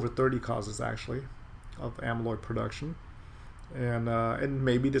 There's over 30 causes actually of amyloid production, and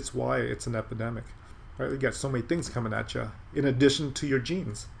maybe that's why it's an epidemic. Right? You got so many things coming at you in addition to your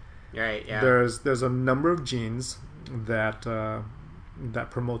genes. Right. Yeah. There's a number of genes that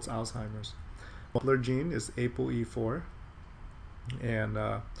promotes Alzheimer's. Popular gene is ApoE4, and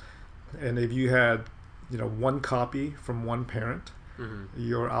if you had one copy from one parent,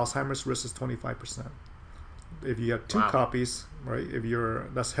 your Alzheimer's risk is 25%. If you have 2 copies, right?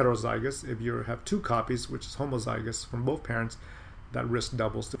 That's heterozygous. If you have 2 copies, which is homozygous from both parents, that risk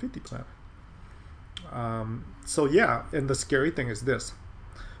doubles to 50%. So yeah, and the scary thing is this.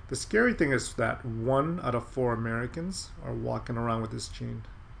 The scary thing is that 1 out of 4 Americans are walking around with this gene.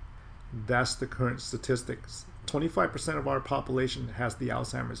 That's the current statistics. 25% of our population has the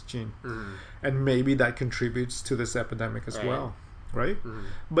Alzheimer's gene. And maybe that contributes to this epidemic as well, right?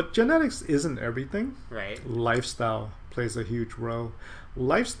 But genetics isn't everything. Right. Lifestyle plays a huge role.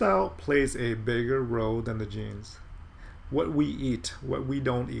 Lifestyle plays a bigger role than the genes. What we eat, what we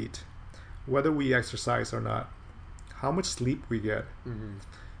don't eat, whether we exercise or not, how much sleep we get,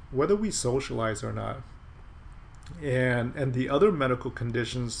 whether we socialize or not, and the other medical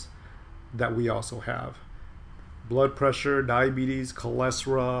conditions that we also have. Blood pressure, diabetes,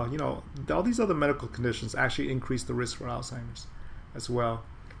 cholesterol, all these other medical conditions actually increase the risk for Alzheimer's as well.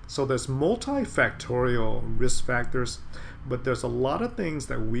 So there's multifactorial risk factors, but there's a lot of things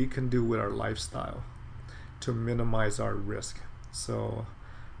that we can do with our lifestyle to minimize our risk. So,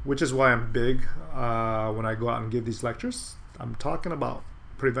 which is why I'm big when I go out and give these lectures. I'm talking about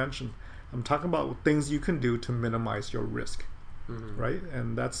prevention. I'm talking about things you can do to minimize your risk, right?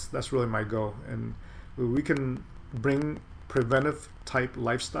 And that's really my goal. And we can bring preventive type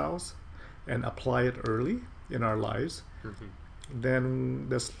lifestyles and apply it early in our lives, then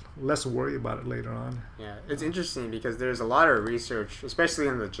there's less worry about it later on. Yeah, it's interesting because there's a lot of research, especially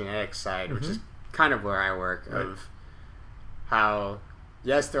on the genetic side, which is kind of where I work, of how,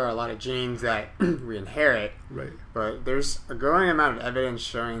 yes, there are a lot of genes that we inherit, but there's a growing amount of evidence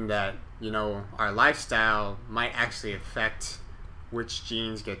showing that, our lifestyle might actually affect which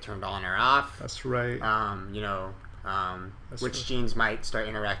genes get turned on or off. That's right. Which genes might start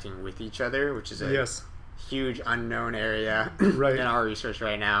interacting with each other, which is a huge unknown area in our research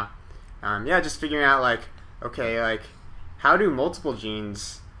right now. Just figuring out how do multiple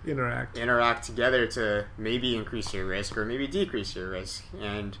genes interact together to maybe increase your risk or maybe decrease your risk.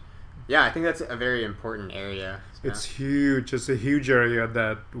 And I think that's a very important area. So. It's huge. It's a huge area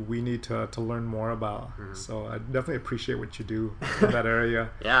that we need to learn more about. So I definitely appreciate what you do in that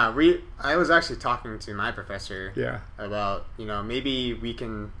area. I was actually talking to my professor about, maybe we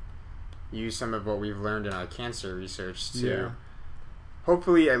can use some of what we've learned in our cancer research to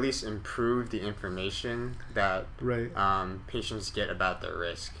hopefully at least improve the information that patients get about their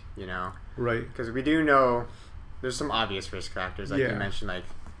risk, Because we do know there's some obvious risk factors, like you mentioned, like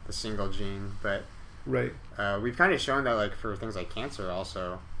the single gene, but we've kind of shown that for things like cancer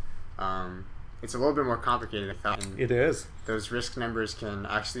also, it's a little bit more complicated than I thought. It is. Those risk numbers can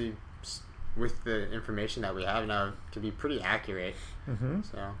actually with the information that we have now, can be pretty accurate.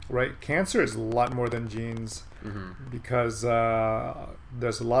 So Right. Cancer is a lot more than genes because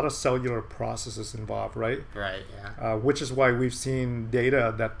there's a lot of cellular processes involved, right? right, yeah, Which is why we've seen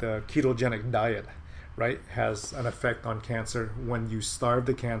data that the ketogenic diet, right, has an effect on cancer when you starve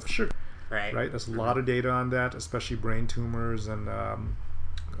the cancer sugar. right, Right. There's a lot of data on that, especially brain tumors and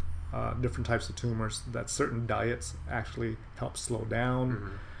different types of tumors, that certain diets actually help slow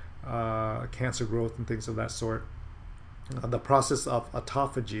down cancer growth and things of that sort. The process of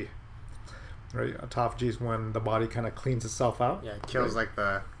autophagy, right? Autophagy is when the body kind of cleans itself out. Yeah, it kills right? like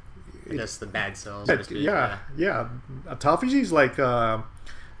the bad cells, so to speak. Yeah. Autophagy is like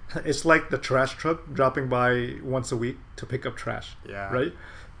it's like the trash truck dropping by once a week to pick up trash. Yeah. Right.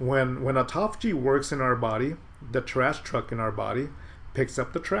 When autophagy works in our body, the trash truck in our body picks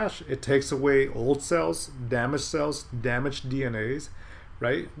up the trash. It takes away old cells, damaged DNAs,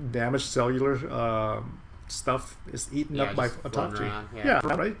 right? Damaged cellular stuff is eaten up by autophagy.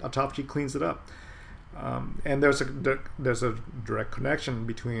 Right. Autophagy cleans it up. And there's a direct connection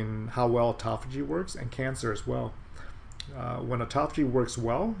between how well autophagy works and cancer as well. When autophagy works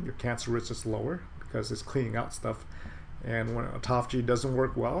well, your cancer risk is lower because it's cleaning out stuff. And when autophagy doesn't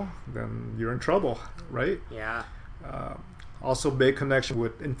work well, then you're in trouble, right? Yeah. Also, big connection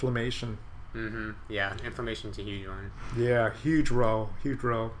with inflammation. Yeah, inflammation's a huge one. Yeah, huge role.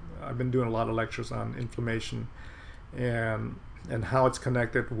 I've been doing a lot of lectures on inflammation and how it's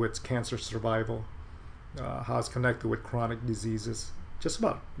connected with cancer survival, how it's connected with chronic diseases. Just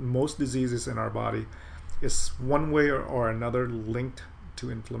about most diseases in our body is one way or another linked to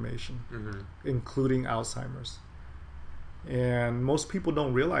inflammation, including Alzheimer's. And most people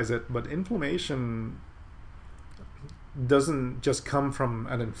don't realize it, but inflammation doesn't just come from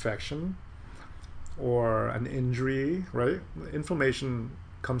an infection or an injury, right? Inflammation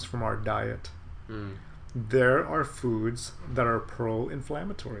comes from our diet. There are foods that are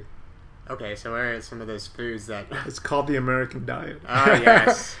pro-inflammatory. Okay, so what are some of those foods that... It's called the American diet. Oh,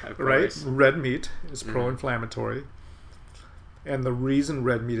 yes, of Right? course. Red meat is pro-inflammatory. And the reason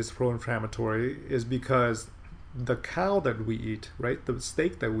red meat is pro-inflammatory is because the cow that we eat, right? The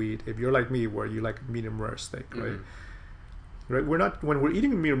steak that we eat, if you're like me, where you like medium rare steak, right? Right? When we're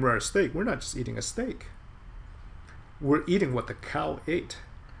eating a medium rare steak, we're not just eating a steak. We're eating what the cow ate,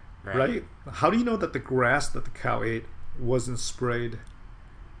 right? How do you know that the grass that the cow ate wasn't sprayed?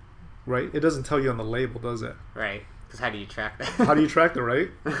 Right? It doesn't tell you on the label, does it? Right. Because how do you track that? How do you track that, right?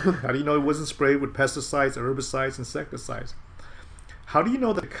 How do you know it wasn't sprayed with pesticides, herbicides, insecticides? How do you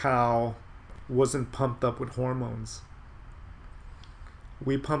know that the cow wasn't pumped up with hormones?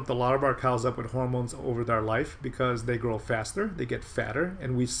 We pumped a lot of our cows up with hormones over their life because they grow faster, they get fatter,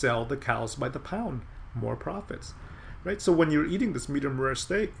 and we sell the cows by the pound. More profits. Right? So when you're eating this medium rare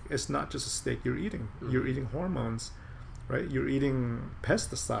steak, it's not just a steak you're eating. You're eating hormones. Right? You're eating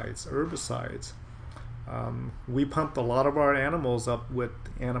pesticides, herbicides. We pumped a lot of our animals up with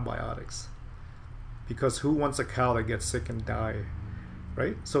antibiotics because who wants a cow that gets sick and die?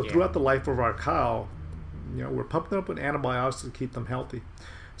 Right? So throughout the life of our cow, we're pumping them up with antibiotics to keep them healthy.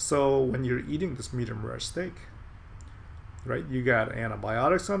 So when you're eating this medium rare steak, right, you got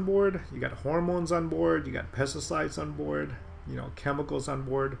antibiotics on board, you got hormones on board, you got pesticides on board, chemicals on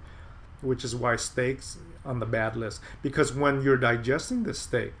board, which is why steaks on the bad list. Because when you're digesting this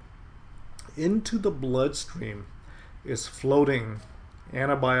steak, into the bloodstream is floating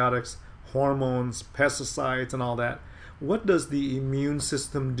antibiotics, hormones, pesticides, and all that. What does the immune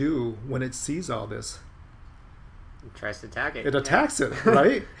system do when it sees all this? It tries to attack it. It attacks it,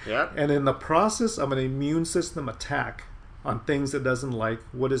 right? Yep. And in the process of an immune system attack on things it doesn't like,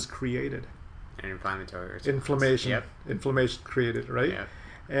 what is created? An inflammatory response. Inflammation. Yep. Inflammation created, right? Yep.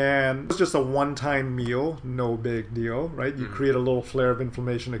 And it's just a one-time meal, no big deal, right? You create a little flare of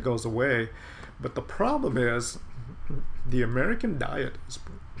inflammation, it goes away. But the problem is the American diet is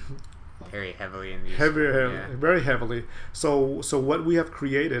very heavily in these. Very heavily. So what we have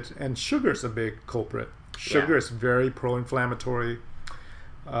created, and sugar is a big culprit. Sugar is very pro-inflammatory.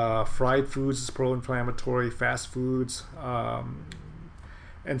 Fried foods is pro-inflammatory. Fast foods.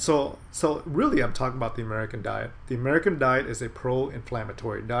 And so really I'm talking about the American diet. The American diet is a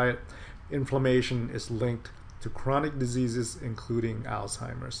pro-inflammatory diet. Inflammation is linked to chronic diseases, including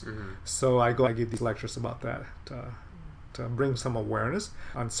Alzheimer's. So I give these lectures about that to bring some awareness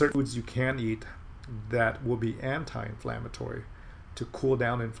on certain foods you can eat that will be anti-inflammatory to cool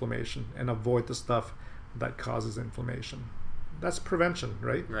down inflammation and avoid the stuff that causes inflammation. That's prevention,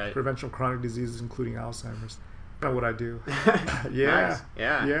 right? Right. Prevention of chronic diseases, including Alzheimer's. What I do. Nice.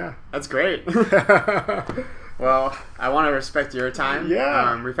 Yeah. That's great. Well, I want to respect your time.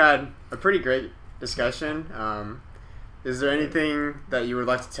 Yeah. We've had a pretty great discussion. Is there anything that you would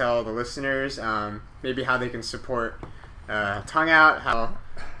like to tell the listeners? Maybe how they can support Tongue Out, how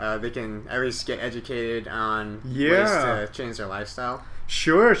they can at least get educated on ways to change their lifestyle?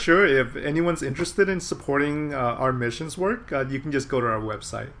 Sure. If anyone's interested in supporting our missions work, you can just go to our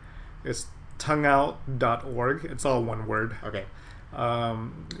website. It's tongueout.org. It's all one word. Okay.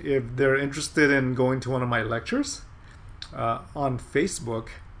 If they're interested in going to one of my lectures on Facebook,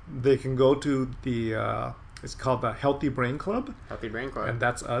 they can go to the it's called the Healthy Brain Club. Healthy Brain Club. And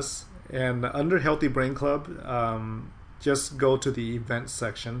that's us. And under Healthy Brain Club, just go to the events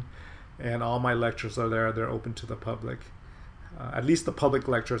section, and all my lectures are there. They're open to the public. At least the public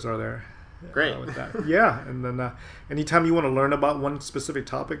lectures are there. Great. With that. Yeah, and then anytime you want to learn about one specific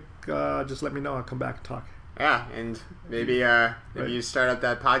topic, just let me know. I'll come back and talk. Yeah, and maybe if you start up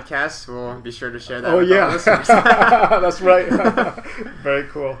that podcast, we'll be sure to share that with our listeners. That's right. Very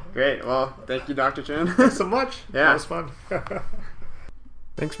cool. Great. Well, thank you, Dr. Trinh. Thanks so much. Yeah. That was fun.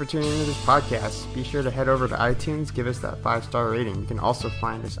 Thanks for tuning into this podcast. Be sure to head over to iTunes, give us that 5-star rating. You can also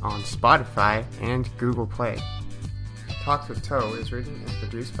find us on Spotify and Google Play. Talks with Toe is written and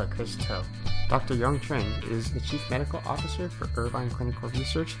produced by Chris Toe. Dr. Young Trinh is the Chief Medical Officer for Irvine Clinical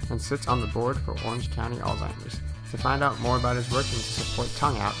Research and sits on the board for Orange County Alzheimer's. To find out more about his work and to support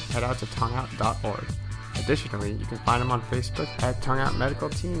Tongue Out, head out to tongueout.org. Additionally, you can find him on Facebook at Tongue Out Medical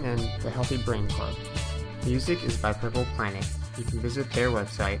Team and the Healthy Brain Club. Music is by Purple Planet. You can visit their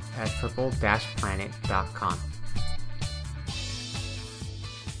website at purple-planet.com.